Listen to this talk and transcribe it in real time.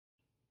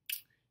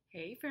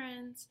Hey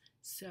friends!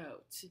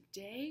 So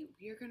today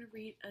we are going to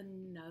read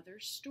another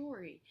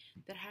story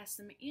that has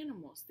some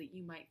animals that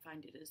you might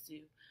find at a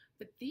zoo.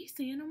 But these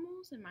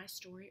animals in my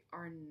story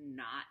are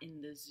not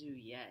in the zoo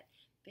yet.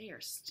 They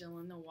are still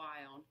in the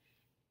wild.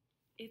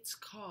 It's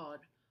called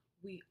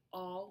We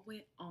All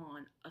Went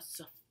on a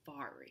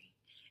Safari.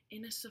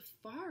 And a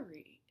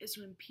safari is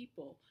when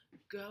people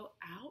go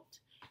out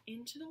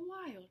into the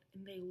wild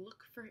and they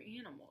look for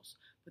animals,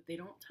 but they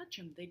don't touch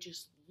them. They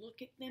just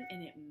look at them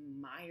and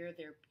admire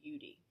their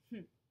beauty.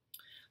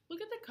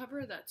 Look at the cover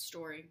of that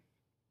story.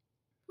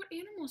 What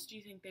animals do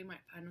you think they might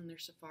find on their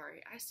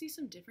safari? I see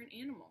some different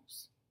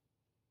animals.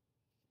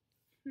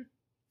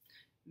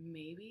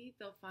 Maybe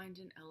they'll find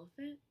an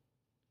elephant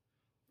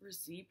or a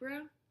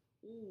zebra.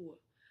 Ooh,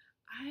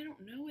 I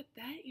don't know what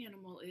that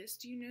animal is.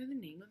 Do you know the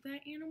name of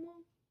that animal?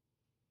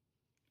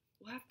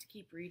 We'll have to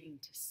keep reading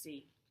to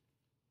see.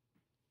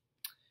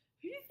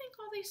 Who do you think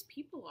all these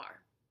people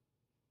are?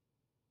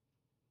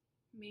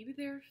 Maybe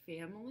they're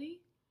family,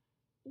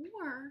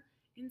 or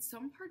in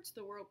some parts of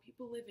the world,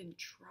 people live in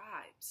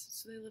tribes.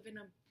 So they live in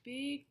a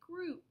big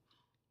group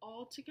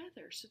all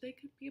together. So they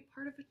could be a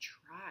part of a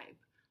tribe.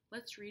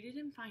 Let's read it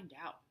and find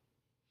out.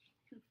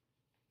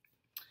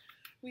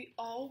 We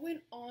all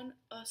went on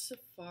a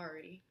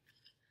safari,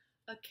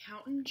 a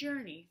mountain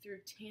journey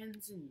through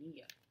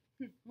Tanzania.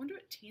 I wonder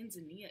what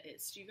Tanzania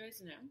is. Do you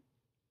guys know?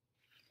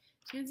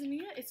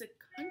 Tanzania is a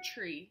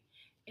country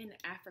in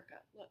Africa.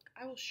 Look,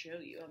 I will show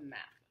you a map.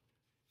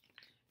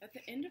 At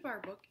the end of our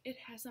book, it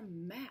has a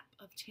map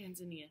of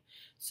Tanzania.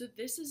 So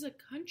this is a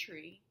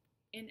country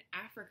in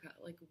Africa.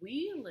 Like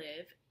we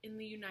live in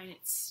the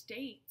United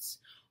States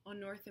on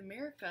North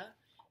America.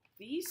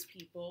 These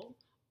people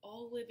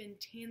all live in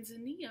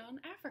Tanzania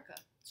in Africa.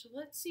 So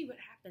let's see what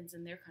happens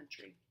in their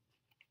country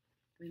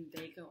when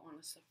they go on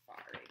a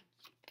safari.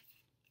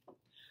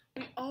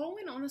 We all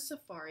went on a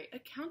safari, a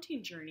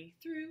counting journey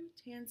through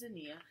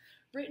Tanzania,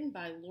 written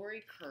by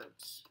Lori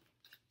Kurz.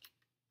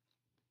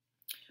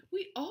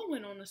 We all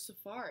went on a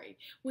safari.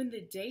 When the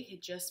day had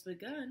just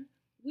begun,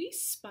 we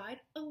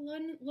spied a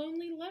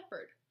lonely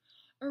leopard.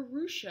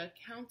 Arusha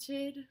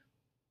counted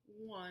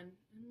 1. And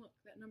look,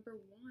 that number 1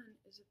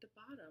 is at the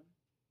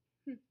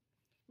bottom.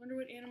 Wonder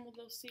what animal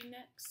they'll see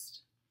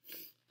next.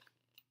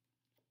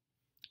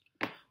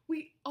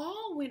 We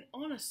all went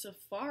on a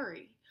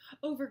safari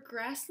over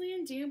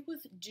grassland damp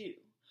with dew.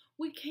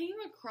 We came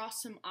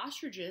across some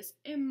ostriches,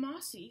 and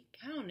Mossy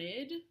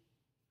counted,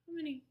 how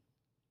many?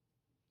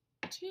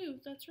 2,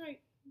 that's right.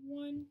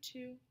 1, 2,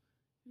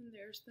 and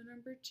there's the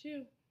number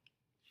 2.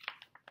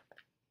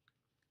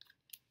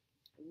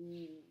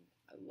 Ooh,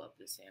 I love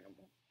this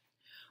animal.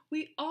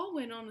 We all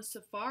went on a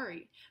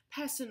safari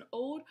past an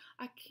old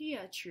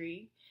acacia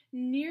tree.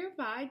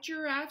 Nearby,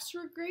 giraffes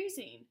were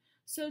grazing.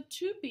 So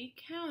Tupi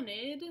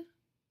counted,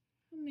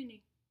 how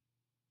many?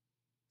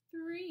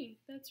 3,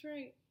 that's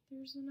right.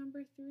 There's the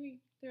number 3.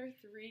 There are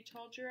 3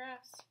 tall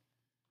giraffes.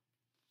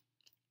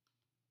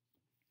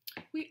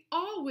 We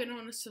all went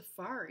on a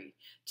safari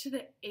to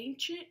the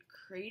ancient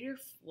crater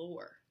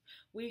floor.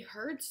 We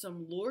heard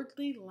some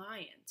lordly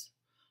lions.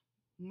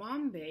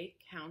 Mombe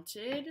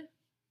counted,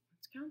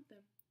 let's count them.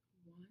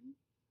 1,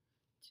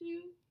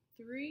 2,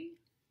 3,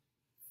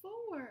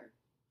 4.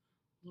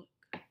 Look,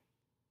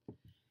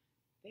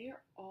 they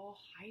are all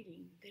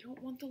hiding. They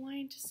don't want the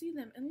lion to see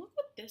them. And look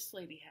what this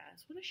lady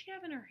has. What does she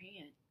have in her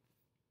hand?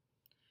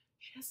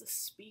 She has a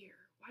spear.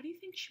 Why do you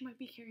think she might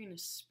be carrying a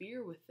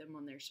spear with them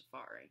on their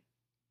safari?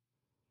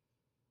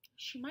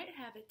 She might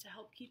have it to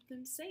help keep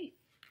them safe.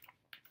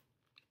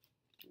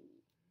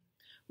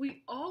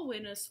 We all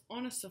went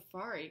on a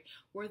safari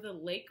where the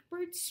lake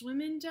birds swim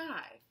and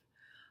dive.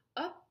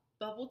 Up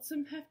bubbled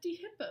some hefty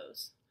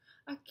hippos.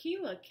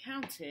 Aquila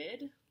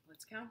counted,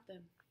 let's count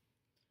them.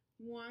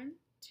 1,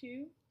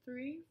 2,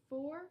 3,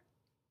 4,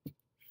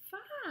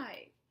 5.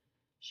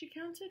 She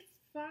counted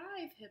 5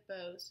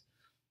 hippos.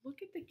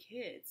 Look at the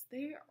kids.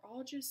 They are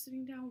all just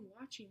sitting down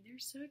watching. They're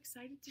so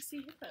excited to see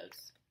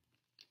hippos.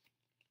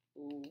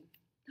 Ooh.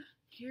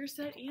 Here's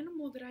that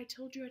animal that I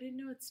told you I didn't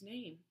know its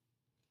name.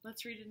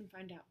 Let's read it and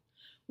find out.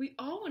 We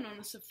all went on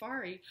a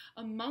safari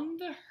among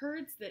the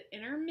herds that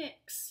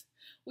intermix.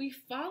 We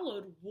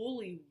followed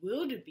woolly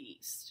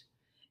wildebeest.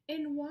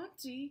 And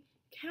Wanty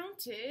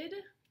counted,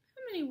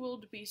 how many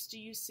wildebeest do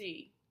you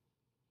see?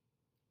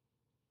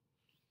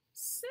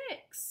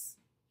 6.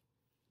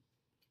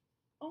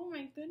 Oh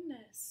my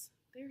goodness.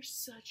 They're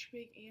such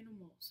big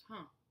animals,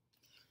 huh?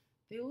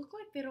 They look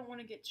like they don't want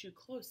to get too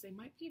close. They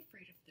might be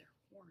afraid of their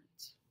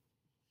horns.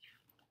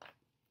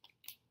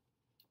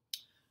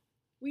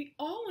 We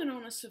all went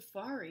on a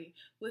safari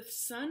with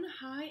sun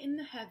high in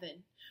the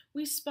heaven.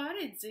 We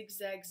spotted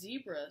zigzag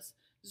zebras.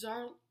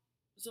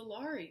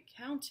 Zolari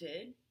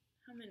counted,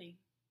 how many?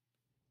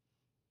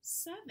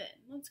 7.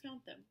 Let's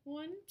count them.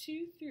 1,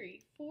 2,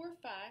 3, 4,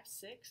 5,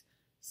 6,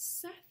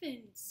 7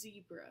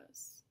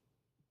 zebras.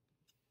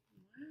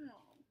 Wow.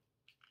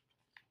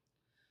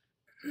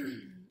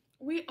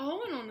 We all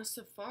went on a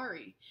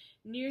safari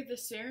near the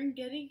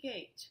Serengeti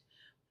Gate.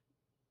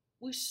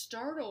 We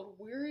startled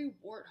weary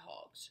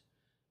warthogs.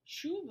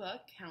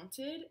 Shuba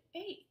counted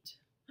 8.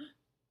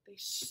 They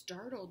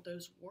startled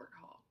those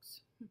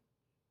warthogs.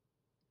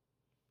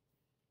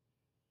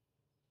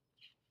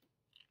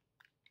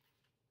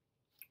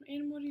 What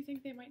animal do you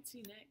think they might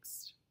see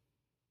next?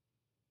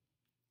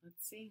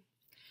 Let's see.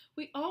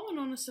 We all went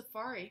on a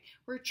safari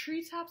where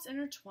treetops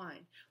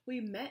intertwined.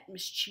 We met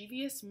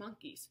mischievous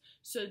monkeys,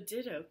 so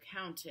Ditto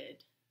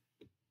counted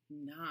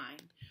 9.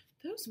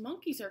 Those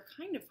monkeys are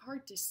kind of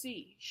hard to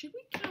see. Should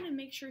we count and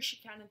make sure she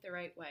counted the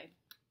right way?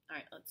 All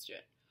right, let's do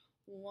it.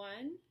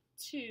 1,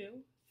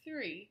 2,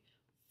 3,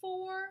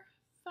 4,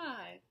 5,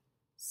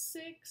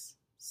 6,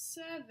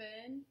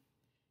 7,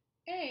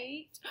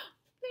 8.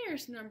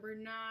 There's number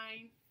 9.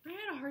 I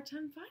had a hard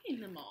time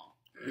finding them all.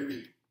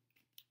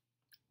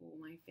 Oh,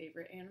 my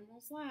favorite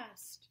animals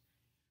last.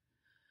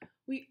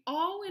 We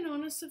all went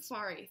on a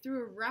safari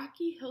through a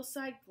rocky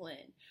hillside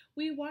glen.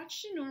 We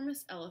watched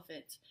enormous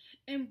elephants,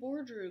 and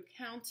Bourdreau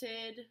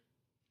counted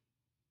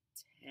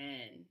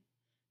 10.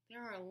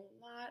 There are a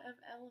lot of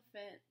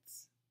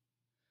elephants.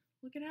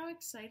 Look at how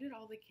excited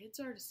all the kids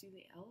are to see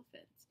the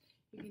elephants.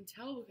 You can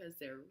tell because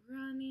they're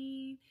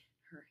running,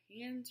 her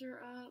hands are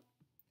up.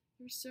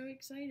 They're so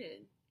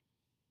excited.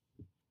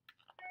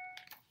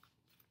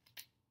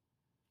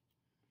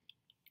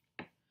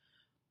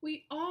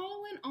 We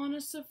all went on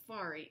a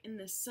safari in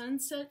the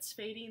sunset's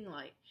fading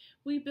light.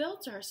 We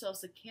built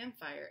ourselves a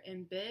campfire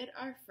and bid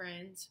our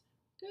friends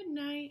good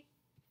night.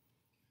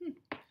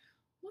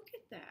 Look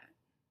at that.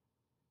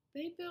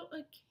 They built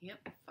a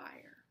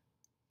campfire.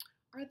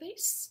 Are they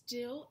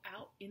still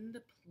out in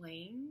the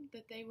plain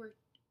that they were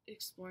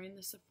exploring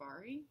the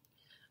safari?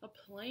 A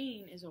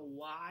plain is a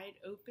wide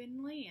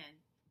open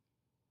land.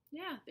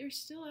 Yeah, they're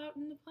still out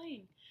in the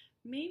plain.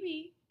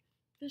 Maybe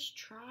this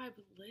tribe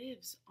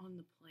lives on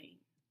the plain.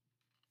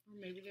 Or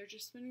maybe they're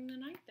just spending the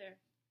night there.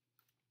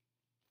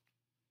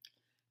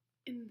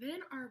 And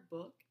then our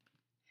book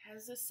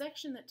has a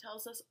section that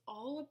tells us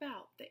all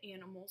about the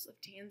animals of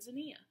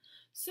Tanzania.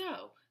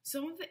 So,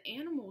 some of the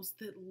animals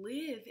that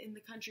live in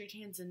the country of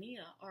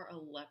Tanzania are a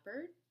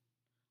leopard,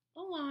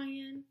 a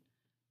lion,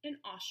 an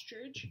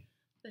ostrich,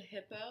 the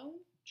hippo,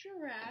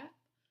 giraffe,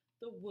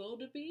 the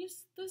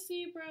wildebeest, the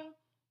zebra,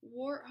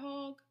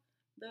 warthog,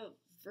 the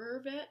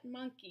vervet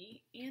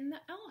monkey, and the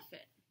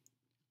elephant.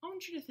 I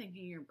want you to think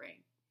in your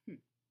brain.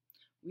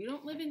 We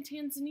don't live in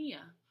Tanzania.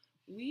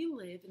 We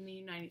live in the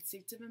United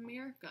States of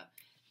America.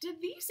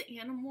 Did these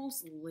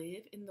animals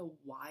live in the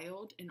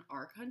wild in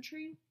our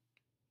country?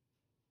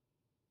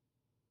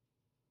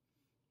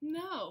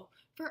 No.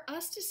 For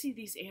us to see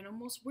these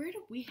animals, where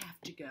do we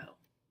have to go?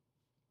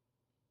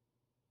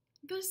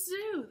 The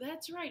zoo.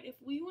 That's right.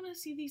 If we want to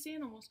see these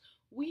animals,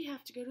 we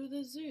have to go to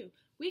the zoo.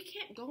 We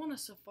can't go on a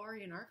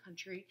safari in our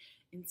country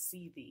and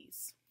see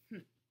these.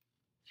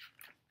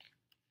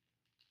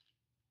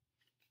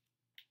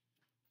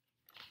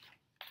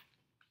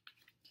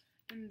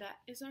 And that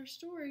is our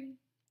story.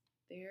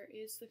 There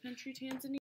is the country Tanzania.